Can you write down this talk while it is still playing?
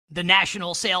The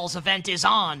national sales event is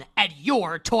on at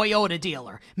your Toyota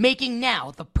dealer, making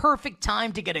now the perfect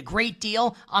time to get a great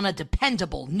deal on a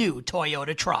dependable new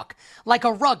Toyota truck. Like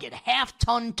a rugged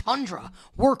half-ton Tundra,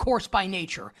 workhorse by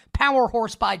nature, power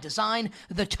horse by design,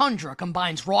 the Tundra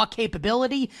combines raw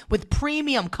capability with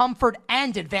premium comfort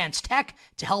and advanced tech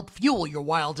to help fuel your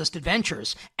wildest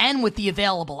adventures. And with the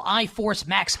available iForce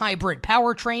Max Hybrid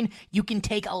powertrain, you can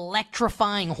take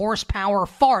electrifying horsepower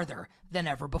farther than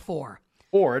ever before.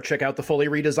 Or check out the fully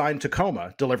redesigned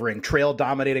Tacoma, delivering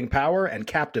trail-dominating power and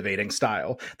captivating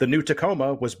style. The new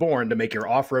Tacoma was born to make your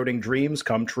off-roading dreams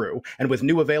come true. And with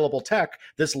new available tech,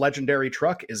 this legendary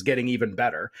truck is getting even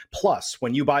better. Plus,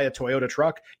 when you buy a Toyota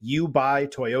truck, you buy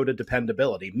Toyota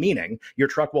dependability, meaning your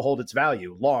truck will hold its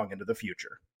value long into the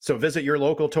future. So visit your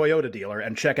local Toyota dealer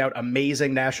and check out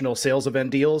amazing national sales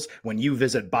event deals when you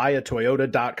visit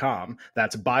buyatoyota.com.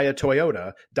 That's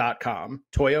buyatoyota.com.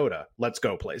 Toyota, let's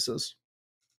go places.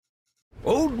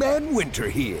 Old Man Winter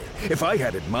here. If I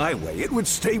had it my way, it would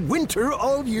stay winter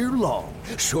all year long.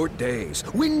 Short days,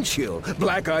 wind chill,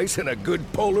 black ice, and a good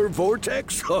polar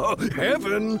vortex. Oh,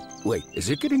 heaven! Wait, is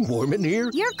it getting warm in here?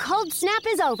 Your cold snap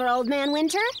is over, Old Man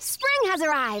Winter. Spring has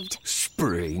arrived.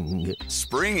 Spring.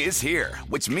 Spring is here,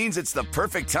 which means it's the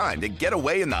perfect time to get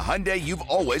away in the Hyundai you've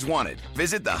always wanted.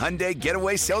 Visit the Hyundai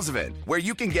Getaway Sales Event, where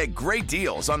you can get great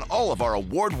deals on all of our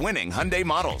award-winning Hyundai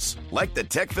models, like the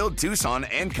tech-filled Tucson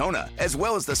and Kona, as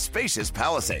well as the spacious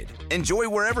Palisade. Enjoy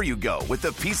wherever you go with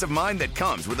the peace of mind that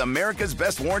comes with America's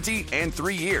best warranty and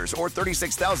 3 years or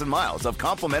 36,000 miles of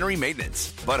complimentary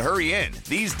maintenance. But hurry in,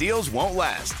 these deals won't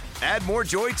last. Add more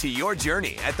joy to your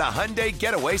journey at the Hyundai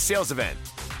Getaway Sales Event.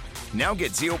 Now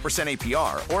get 0%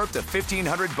 APR or up to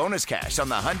 $1,500 bonus cash on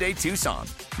the Hyundai Tucson.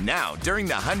 Now, during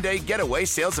the Hyundai Getaway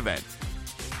Sales Event.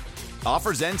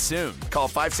 Offers end soon. Call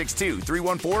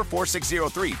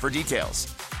 562-314-4603 for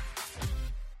details.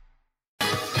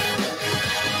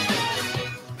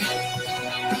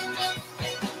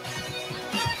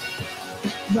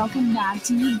 Welcome back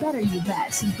to You Better You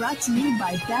Bet, brought to you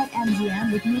by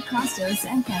BetMGM with Nick Costos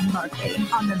and Ken Barkley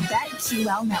on the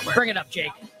BetQL Network. Bring it up,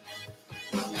 Jake.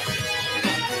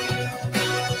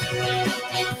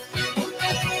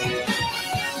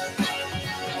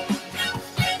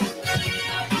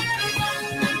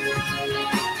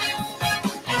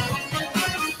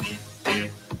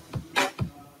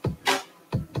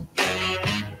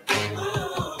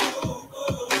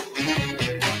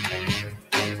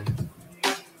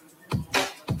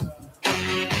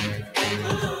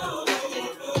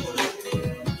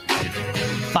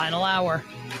 Final hour.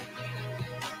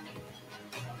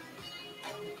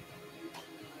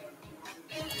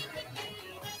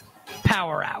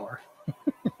 Power hour.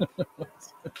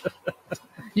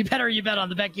 You better you bet on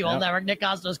the BetQL Network. Nick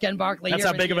Costos, Ken Barkley. That's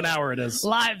how big of an hour it is.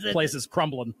 Live. The place is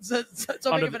crumbling so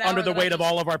under, big of an hour under the weight of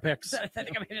all of our picks. I think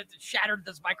I'm going to shatter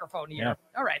this microphone here. Yeah.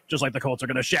 All right. Just like the Colts are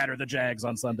going to shatter the Jags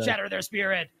on Sunday. Shatter their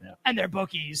spirit and their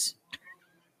bookies.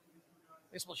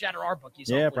 I guess we'll shatter our bookies.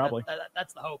 Yeah, hopefully. probably.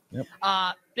 That's the hope. Yep.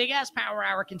 Big Ass Power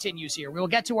Hour continues here. We will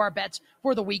get to our bets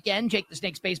for the weekend. Jake the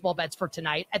Snake's baseball bets for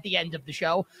tonight at the end of the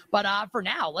show. But for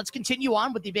now, let's continue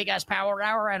on with the Big Ass Power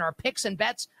Hour and our picks and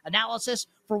bets analysis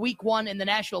for week 1 in the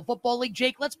National Football League.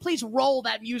 Jake, let's please roll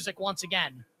that music once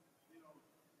again.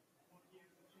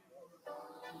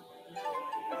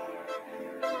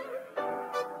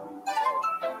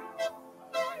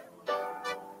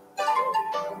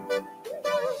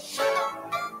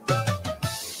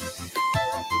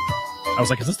 I was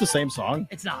like, is this the same song?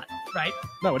 It's not, right?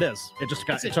 No, it is. It just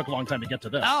it took a long time to get to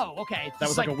this. Oh, okay. That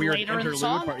was like a weird interlude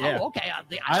part. Yeah. Oh, okay.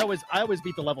 I always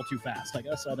beat the level too fast, I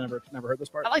guess. I never heard this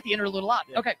part. I like the interlude a lot.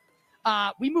 Yeah. Okay.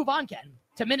 We move on, Ken,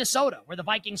 to Minnesota, where the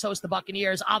Vikings host the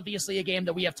Buccaneers. Obviously a game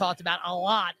that we have talked about a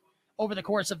lot over the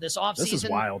course of this offseason. This is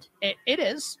wild. It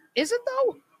is. Is it,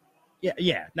 though?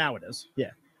 Yeah. Now it is.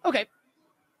 Yeah. Okay.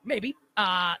 Maybe.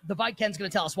 The Vikings going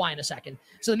to tell us why in a second.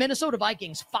 So the Minnesota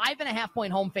Vikings,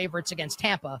 5.5-point home favorites against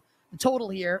Tampa. The total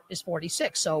here is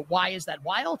 46. So why is that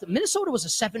wild? Minnesota was a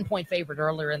 7-point favorite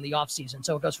earlier in the offseason.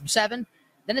 So it goes from 7,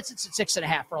 then it sits at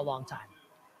 6.5 for a long time.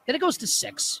 Then it goes to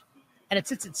 6, and it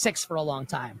sits at 6 for a long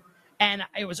time. And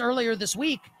it was earlier this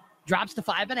week, drops to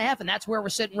 5.5, and that's where we're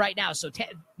sitting right now. So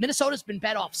Minnesota's been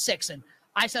bet off 6. And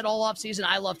I said all offseason,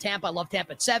 I love Tampa. I love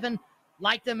Tampa at 7.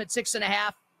 Liked them at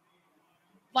 6.5.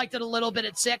 Liked it a little bit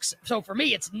at 6. So for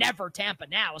me, it's never Tampa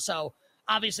now. So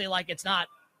obviously, it's not,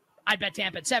 I'd bet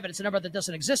Tampa at 7. It's a number that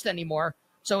doesn't exist anymore.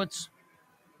 So it's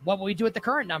what will we do at the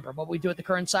current number? What will we do at the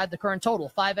current side, the current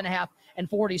total? 5.5 and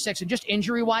 46. And just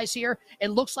injury-wise here, it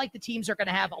looks like the teams are going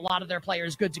to have a lot of their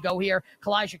players good to go here.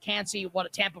 Kalijah Cansey, what a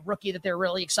Tampa rookie that they're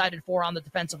really excited for on the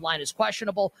defensive line, is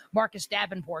questionable. Marcus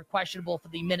Davenport, questionable for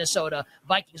the Minnesota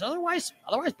Vikings. Otherwise,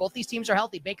 both these teams are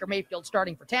healthy. Baker Mayfield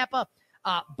starting for Tampa.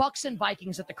 Bucks and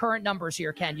Vikings at the current numbers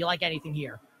here, Ken. You like anything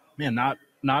here? Man,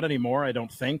 not anymore, I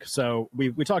don't think. So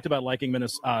we talked about liking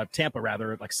Tampa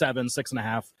rather, like 7,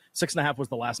 6.5. 6.5 was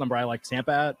the last number I liked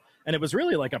Tampa at. And it was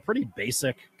really like a pretty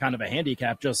basic kind of a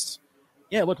handicap. Just,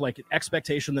 yeah, look, like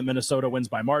expectation that Minnesota wins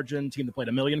by margin. Team that played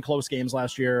a million close games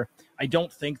last year. I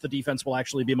don't think the defense will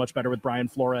actually be much better with Brian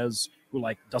Flores, who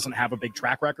like doesn't have a big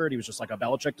track record. He was just like a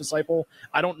Belichick disciple.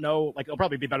 I don't know. Like, it'll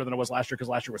probably be better than it was last year because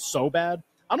last year was so bad.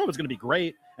 I don't know if it's going to be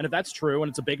great. And if that's true and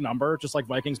it's a big number, just like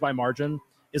Vikings by margin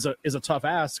is a tough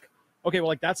ask. Okay, well,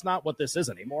 like that's not what this is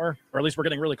anymore. Or at least we're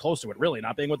getting really close to it, really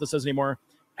not being what this is anymore.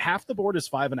 Half the board is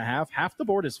 5.5. Half the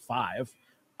board is 5.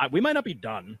 We might not be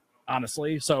done,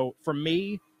 honestly. So for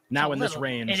me, now in this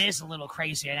range, it is a little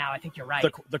crazier now. I think you're right.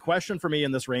 The question for me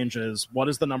in this range is, what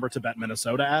is the number to bet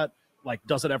Minnesota at? Like,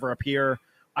 does it ever appear?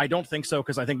 I don't think so,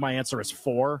 because I think my answer is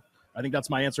 4. I think that's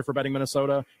my answer for betting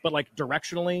Minnesota. But like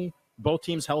directionally, both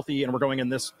teams healthy, and we're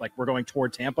going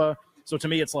toward Tampa. So to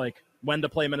me, it's like when to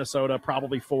play Minnesota,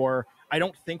 probably 4. I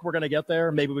don't think we're going to get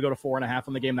there. Maybe we go to 4.5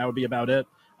 in the game. That would be about it.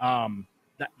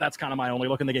 That's kind of my only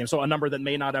look in the game. So a number that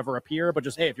may not ever appear, but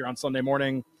just, hey, if you're on Sunday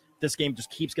morning, this game just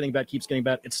keeps getting bet.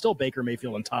 It's still Baker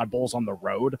Mayfield and Todd Bowles on the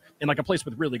road in like a place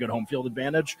with really good home field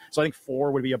advantage. So I think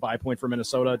 4 would be a buy point for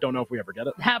Minnesota. Don't know if we ever get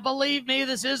it. Now, believe me,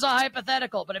 this is a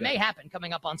hypothetical, but it may happen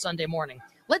coming up on Sunday morning.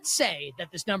 Let's say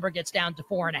that this number gets down to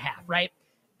 4.5, right?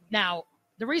 Now,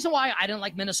 the reason why I didn't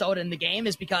like Minnesota in the game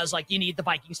is because like you need the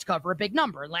Vikings to cover a big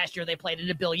number. And last year they played in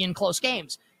a billion close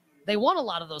games. They won a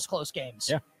lot of those close games.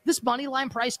 Yeah. This money line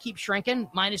price keeps shrinking,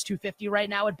 minus 250 right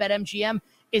now at BetMGM.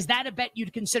 Is that a bet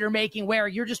you'd consider making where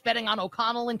you're just betting on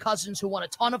O'Connell and Cousins, who won a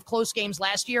ton of close games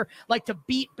last year, like to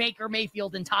beat Baker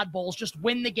Mayfield and Todd Bowles, just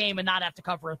win the game and not have to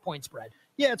cover a point spread?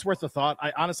 Yeah, it's worth a thought.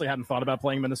 I honestly hadn't thought about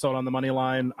playing Minnesota on the money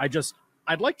line.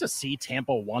 I'd like to see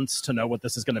Tampa once to know what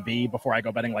this is going to be before I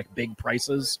go betting like big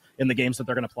prices in the games that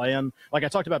they're going to play in. Like I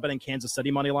talked about betting Kansas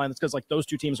City money line. It's because like those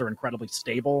two teams are incredibly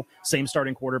stable. Same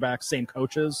starting quarterbacks, same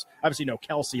coaches. Obviously no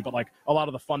Kelsey, but like a lot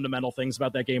of the fundamental things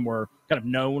about that game were kind of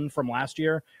known from last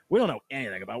year. We don't know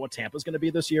anything about what Tampa's going to be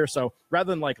this year. So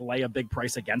rather than like lay a big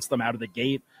price against them out of the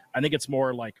gate, I think it's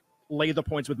more like lay the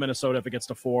points with Minnesota if it gets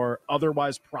to 4.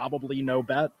 Otherwise, probably no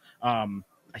bet.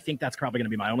 I think that's probably going to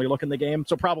be my only look in the game.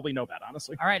 So probably no bet,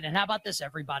 honestly. All right, and how about this,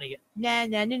 everybody? Nah.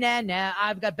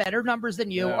 I've got better numbers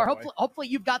than you. Oh, or hopefully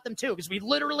you've got them too, because we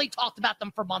literally talked about them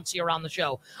for months here on the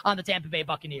show on the Tampa Bay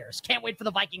Buccaneers. Can't wait for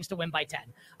the Vikings to win by 10.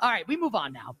 All right, we move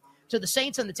on now to the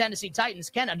Saints and the Tennessee Titans.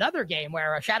 Ken, another game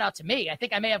where a shout out to me. I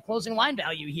think I may have closing line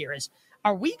value here.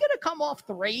 Are we going to come off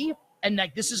 3? And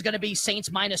like this is going to be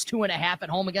Saints minus 2.5 at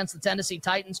home against the Tennessee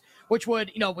Titans, which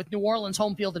would, with New Orleans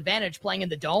home field advantage playing in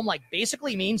the Dome, like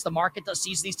basically means the market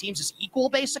sees these teams as equal,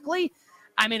 basically.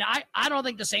 I mean, I don't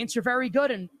think the Saints are very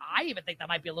good, and I even think that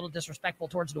might be a little disrespectful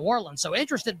towards New Orleans. So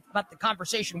interested about the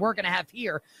conversation we're going to have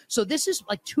here. So this is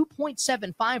like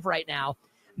 2.75 right now.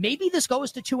 Maybe this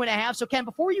goes to 2.5. So Ken,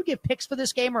 before you give picks for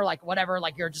this game or like whatever,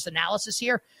 like your just analysis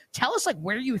here, tell us like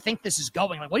where you think this is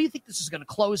going. Like, what do you think this is going to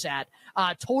close at?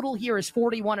 Total here is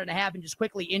 41.5. And just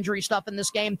quickly, injury stuff in this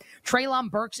game.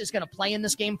 Treylon Burks is going to play in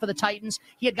this game for the Titans.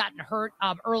 He had gotten hurt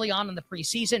early on in the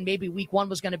preseason. Maybe week 1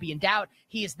 was going to be in doubt.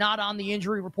 He is not on the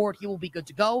injury report. He will be good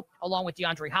to go, along with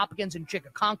DeAndre Hopkins and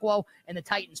Chika Okonkwo in the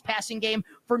Titans passing game.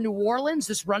 For New Orleans,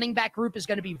 this running back group is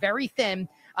going to be very thin.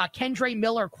 Kendre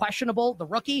Miller, questionable, the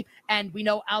rookie, and we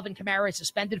know Alvin Kamara is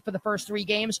suspended for the first 3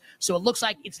 games, so it looks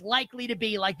like it's likely to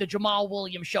be like the Jamal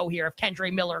Williams show here if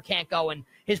Kendre Miller can't go, and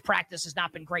his practice has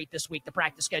not been great this week, the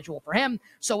practice schedule for him.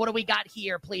 So what do we got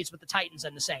here, please, with the Titans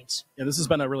and the Saints? Yeah, this has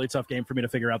been a really tough game for me to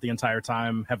figure out the entire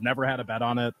time. Have never had a bet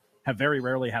on it. Have very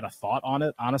rarely had a thought on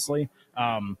it, honestly.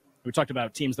 We talked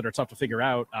about teams that are tough to figure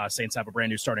out. Saints have a brand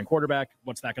new starting quarterback.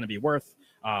 What's that going to be worth?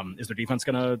 Is their defense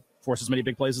going to force as many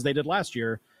big plays as they did last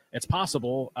year? It's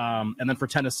possible. And then for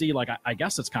Tennessee, like I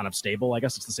guess it's kind of stable. I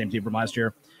guess it's the same team from last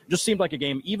year. Just seemed like a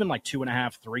game, even like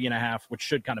 2.5, 3.5, which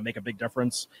should kind of make a big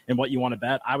difference in what you want to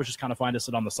bet. I was just kind of fine to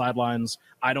sit on the sidelines.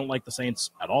 I don't like the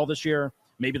Saints at all this year.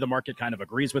 Maybe the market kind of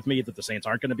agrees with me that the Saints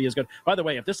aren't going to be as good. By the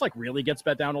way, if this like really gets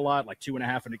bet down a lot, like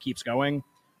 2.5, and it keeps going,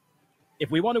 if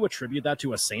we want to attribute that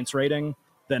to a Saints rating,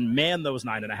 then man, those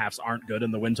 9.5s aren't good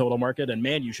in the win total market. And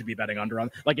man, you should be betting under on.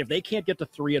 Like if they can't get to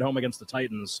 3 at home against the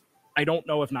Titans, I don't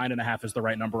know if 9.5 is the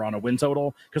right number on a win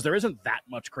total because there isn't that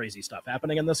much crazy stuff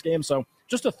happening in this game. So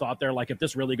just a thought there, like if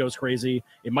this really goes crazy,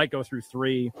 it might go through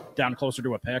 3 down closer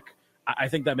to a pick. I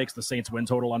think that makes the Saints win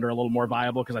total under a little more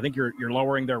viable because I think you're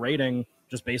lowering their rating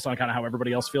just based on kind of how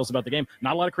everybody else feels about the game.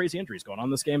 Not a lot of crazy injuries going on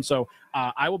in this game. So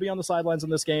I will be on the sidelines in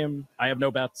this game. I have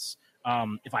no bets.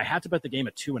 If I had to bet the game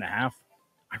at 2.5, I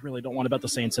really don't want to bet the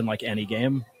Saints in like any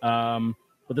game.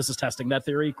 But this is testing that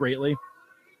theory greatly.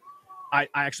 I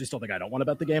actually still think I don't want to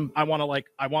bet the game. I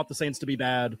want the Saints to be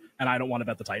bad, and I don't want to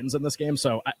bet the Titans in this game.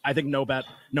 So I think no bet,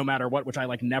 no matter what, which I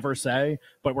like never say,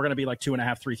 but we're going to be like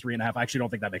 2.5, 3, 3.5. I actually don't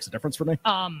think that makes a difference for me.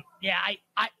 Yeah,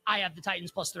 I have the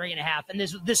Titans plus 3.5, and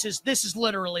this is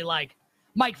literally like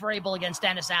Mike Vrabel against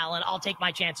Dennis Allen. I'll take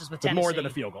my chances with Tennessee. More than a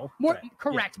field goal.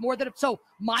 Correct. Yeah. More than so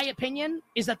my opinion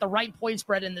is that the right point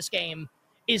spread in this game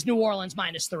is New Orleans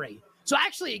 -3. So I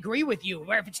actually agree with you.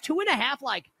 Where if it's 2.5,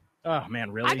 like. Oh man,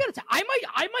 really?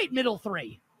 I might middle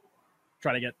 3.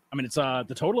 Try to get. I mean, it's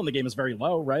the total in the game is very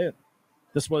low, right?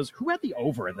 Who had the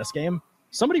over in this game?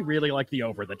 Somebody really liked the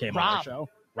over that came on our show.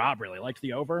 Rob really liked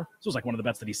the over. This was like one of the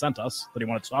bets that he sent us that he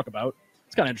wanted to talk about.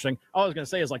 It's kind of interesting. All I was going to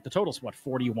say is like the total's what,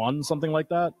 41, something like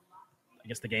that. I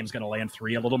guess the game's going to land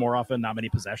 3 a little more often. Not many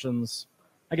possessions.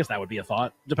 I guess that would be a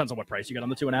thought. Depends on what price you get on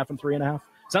the 2.5 and 3.5.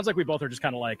 Sounds like we both are just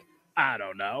kind of like, I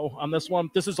don't know on this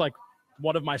one. This is like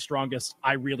one of my strongest,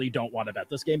 I really don't want to bet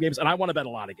this games, and I want to bet a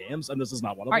lot of games, and this is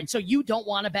not one of them. All right, so you don't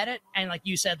want to bet it, and like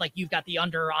you said, like you've got the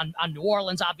under on New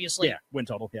Orleans, obviously. Yeah, win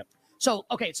total, yeah. So,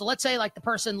 okay, so let's say like the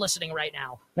person listening right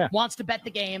now wants to bet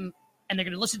the game, and they're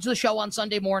going to listen to the show on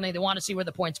Sunday morning. They want to see where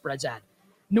the point spread's at.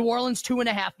 New Orleans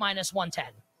 2.5 minus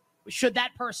 110. Should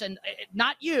that person,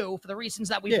 not you, for the reasons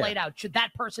that we've laid out, should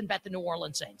that person bet the New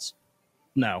Orleans Saints?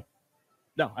 No,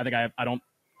 I think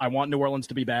I want New Orleans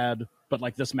to be bad, but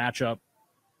like this matchup,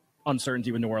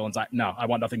 uncertainty with New Orleans, I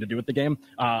want nothing to do with the game.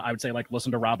 I would say like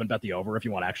listen to Rob and bet the over if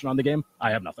you want action on the game.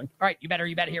 I have nothing. All right, you better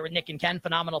here with Nick and Ken.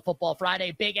 Phenomenal Football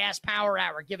Friday, big ass power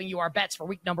hour, giving you our bets for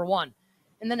week number 1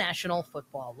 in the National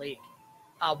Football League.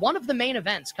 One of the main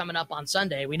events coming up on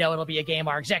Sunday, we know it'll be a game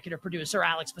our executive producer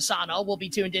Alex Fasano will be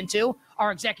tuned into.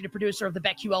 Our executive producer of the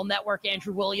BetQL Network,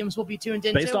 Andrew Williams, will be tuned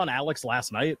into. Based on Alex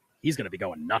last night, he's going to be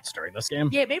going nuts during this game.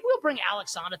 Yeah, maybe we'll bring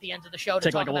Alex on at the end of the show to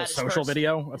take talk like a little social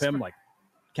video of him, like.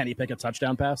 Can he pick a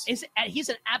touchdown pass? He's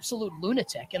an absolute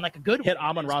lunatic and like a good hit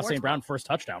Amon-Ra St. Brown first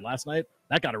touchdown last night.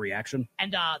 That got a reaction.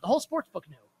 And the whole sportsbook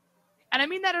knew. And I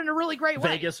mean that in a really great way.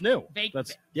 Vegas knew.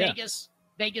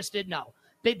 Vegas did know.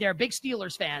 They're big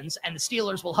Steelers fans, and the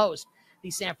Steelers will host the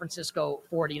San Francisco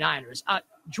 49ers.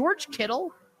 George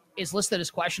Kittle is listed as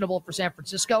questionable for San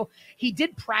Francisco. He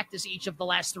did practice each of the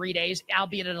last 3 days,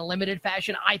 albeit in a limited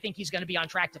fashion. I think he's going to be on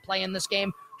track to play in this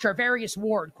game. Charvarius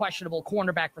Ward, questionable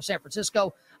cornerback for San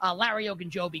Francisco. Larry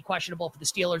Ogunjobi, questionable for the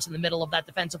Steelers in the middle of that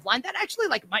defensive line. That actually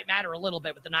might matter a little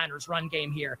bit with the Niners run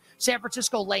game here. San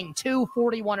Francisco laying 2,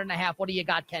 41.5. What do you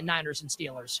got, Ken? Niners and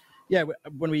Steelers. Yeah,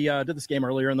 when we did this game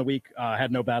earlier in the week,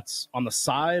 had no bets. On the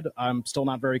side, I'm still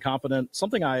not very confident.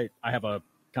 Something I have a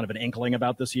kind of an inkling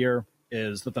about this year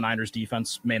is that the Niners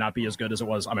defense may not be as good as it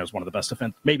was. I mean, it was one of the best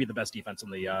defense, maybe the best defense in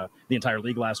the entire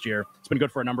league last year. It's been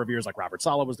good for a number of years. Like Robert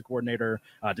Saleh was the coordinator.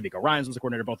 DeMeco Ryans was the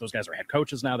coordinator. Both those guys are head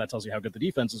coaches now. That tells you how good the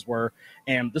defenses were.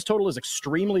 And this total is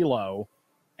extremely low.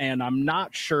 And I'm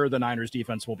not sure the Niners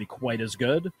defense will be quite as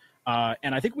good.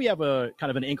 And I think we have a kind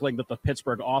of an inkling that the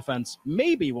Pittsburgh offense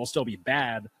maybe will still be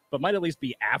bad, but might at least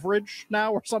be average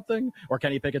now or something. Or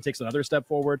Kenny Pickett takes another step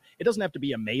forward. It doesn't have to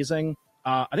be amazing.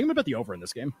 I think I'm going to bet the over in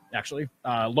this game, actually.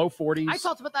 Low 40s. I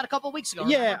talked about that a couple of weeks ago.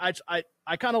 Yeah,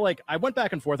 I kind of I went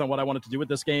back and forth on what I wanted to do with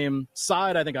this game.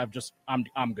 Side, I think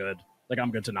I'm good. Like, I'm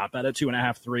good to not bet at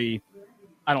 2.5, 3.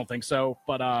 I don't think so.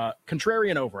 But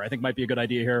contrarian over, I think might be a good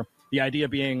idea here. The idea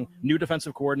being new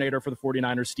defensive coordinator for the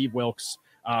 49ers, Steve Wilkes.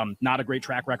 Not a great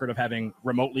track record of having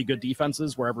remotely good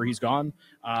defenses wherever he's gone.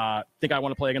 Think I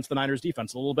want to play against the Niners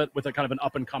defense a little bit with a kind of an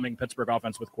up-and-coming Pittsburgh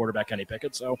offense with quarterback Kenny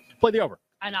Pickett. So play the over.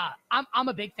 And I'm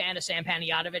a big fan of Sam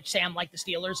Panayotovich. Sam liked the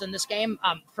Steelers in this game.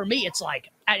 For me, it's like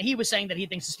he was saying that he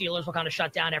thinks the Steelers will kind of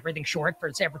shut down everything short for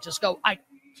San Francisco.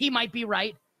 He might be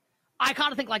right. I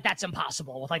kind of think that's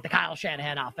impossible with the Kyle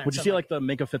Shanahan offense. Would you see the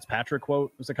Minka Fitzpatrick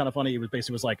quote? Was it kind of funny? It was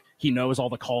basically he knows all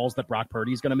the calls that Brock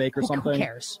Purdy's going to make or something. Who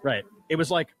cares? Right. It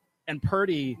was and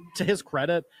Purdy, to his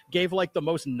credit, gave the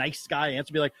most nice guy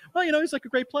answer. Be like, well, he's a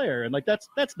great player, and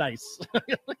that's nice.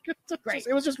 Great.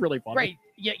 It was just really funny. Great.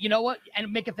 Yeah, you know what?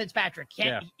 And Minka Fitzpatrick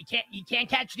you can't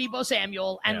catch Deebo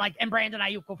Samuel, and and Brandon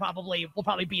Ayuk will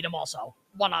probably beat him also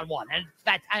one-on-one. And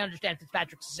I understand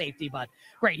Fitzpatrick's a safety, but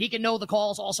great, he can know the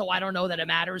calls. Also, I don't know that it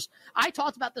matters. I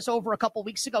talked about this over a couple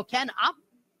weeks ago. Ken,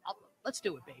 let's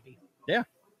do it, baby. Yeah.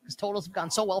 because totals have gone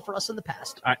so well for us in the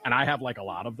past. I have like a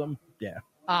lot of them. Yeah.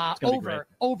 Over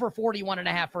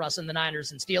 41.5 for us in the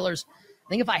Niners and Steelers. I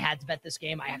think if I had to bet this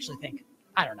game, I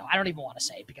don't know. I don't even want to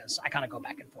say because I kind of go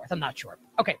back and forth. I'm not sure.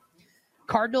 Okay.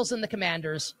 Cardinals and the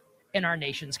Commanders in our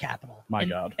nation's capital. My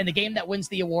God. And the game that wins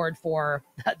the award for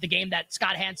the game that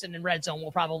Scott Hansen in Red Zone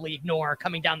will probably ignore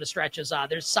coming down the stretch is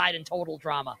there's side and total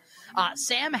drama.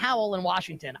 Sam Howell in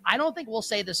Washington. I don't think we'll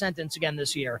say the sentence again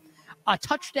this year. A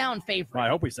touchdown favorite. Well, I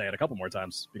hope we say it a couple more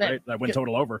times. Be great. That win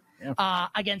total over. Yeah.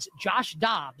 Against Josh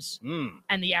Dobbs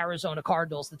and the Arizona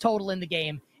Cardinals. The total in the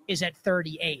game is at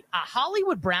 38.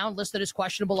 Hollywood Brown listed as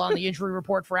questionable on the injury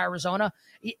report for Arizona.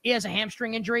 He has a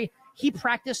hamstring injury. He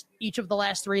practiced each of the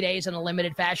last 3 days in a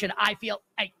limited fashion. I feel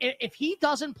if he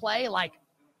doesn't play,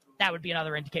 that would be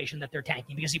another indication that they're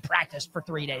tanking because he practiced for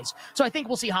 3 days. So I think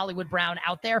we'll see Hollywood Brown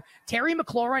out there. Terry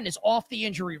McLaurin is off the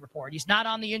injury report. He's not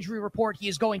on the injury report. He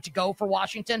is going to go for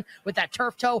Washington with that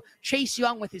turf toe. Chase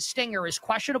Young with his stinger is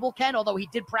questionable, Ken, although he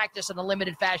did practice in a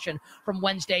limited fashion from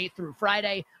Wednesday through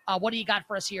Friday. What do you got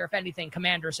for us here, if anything,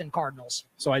 Commanders and Cardinals?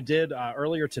 So I did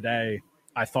earlier today,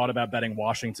 I thought about betting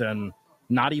Washington,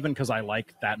 not even because I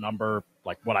like that number,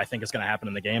 like what I think is going to happen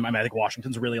in the game. I think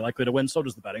Washington's really likely to win. So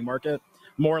does the betting market.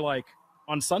 More like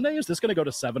on Sunday, is this going to go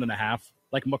to 7.5?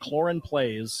 Like McLaurin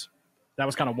plays. That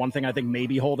was kind of one thing I think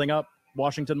maybe holding up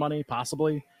Washington money,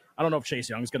 possibly. I don't know if Chase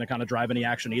Young's going to kind of drive any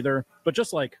action either, but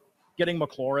just like getting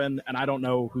McLaurin, and I don't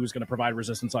know who's going to provide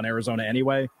resistance on Arizona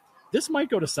anyway. This might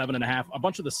go to 7.5. A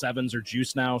bunch of the sevens are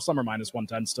juiced now. Some are minus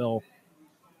 110 still.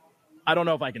 I don't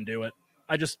know if I can do it.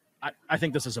 I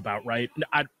think this is about right.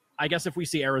 I guess if we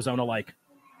see Arizona,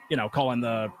 calling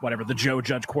the Joe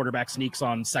Judge quarterback sneaks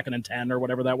on 2nd and 10 or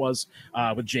whatever that was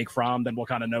with Jake Fromm, then we'll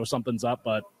kind of know something's up.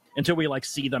 But until we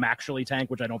see them actually tank,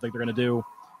 which I don't think they're going to do,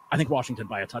 I think Washington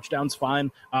by a touchdown's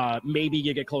fine. Maybe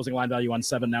you get closing line value on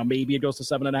 7 now. Maybe it goes to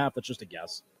 7.5. That's just a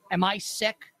guess. Am I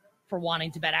sick for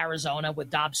wanting to bet Arizona with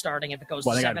Dobbs starting if it goes to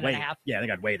 7.5? Yeah, I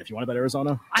think I'd wait. If you want to bet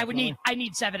Arizona, I need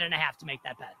 7.5 to make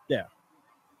that bet. Yeah.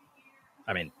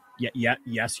 I mean,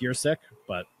 yes, you're sick,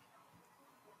 but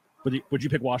would you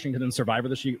pick Washington in Survivor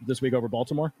this week over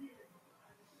Baltimore?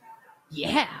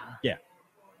 Yeah. Yeah.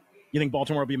 You think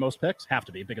Baltimore will be most picked? Have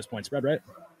to be. Biggest point spread, right?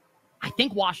 I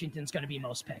think Washington's going to be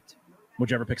most picked.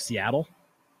 Would you ever pick Seattle?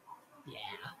 Yeah.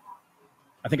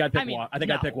 I think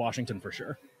I'd pick Washington for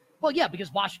sure. Well, yeah, because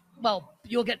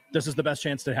you'll get... This is the best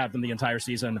chance to have them the entire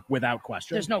season without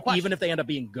question. There's no question. Even if they end up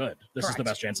being good, this is the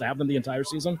best chance to have them the entire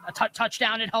season. A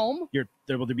touchdown at home?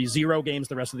 There will be 0 games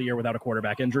the rest of the year without a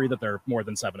quarterback injury that they're more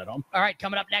than 7 at home. All right,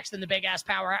 coming up next in the Big Ass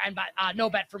Power, and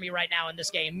no bet for me right now in this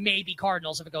game. Maybe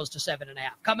Cardinals if it goes to 7.5.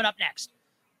 Coming up next,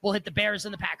 we'll hit the Bears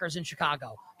and the Packers in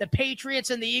Chicago, the Patriots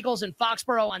and the Eagles in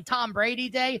Foxborough on Tom Brady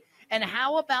Day, and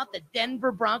how about the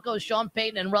Denver Broncos, Sean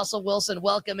Payton and Russell Wilson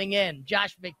welcoming in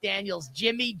Josh McDaniels,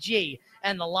 Jimmy G,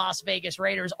 and the Las Vegas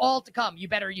Raiders, all to come. You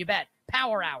better you bet.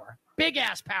 Power Hour, Big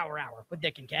Ass Power Hour with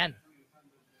Dick and Ken.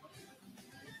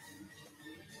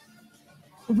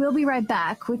 We'll be right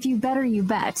back with You Better You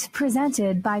Bet,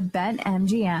 presented by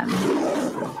BetMGM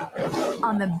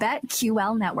on the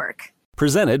BetQL network.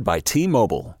 Presented by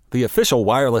T-Mobile, the official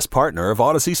wireless partner of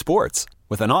Odyssey Sports.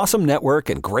 With an awesome network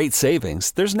and great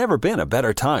savings, there's never been a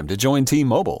better time to join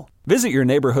T-Mobile. Visit your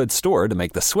neighborhood store to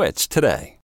make the switch today.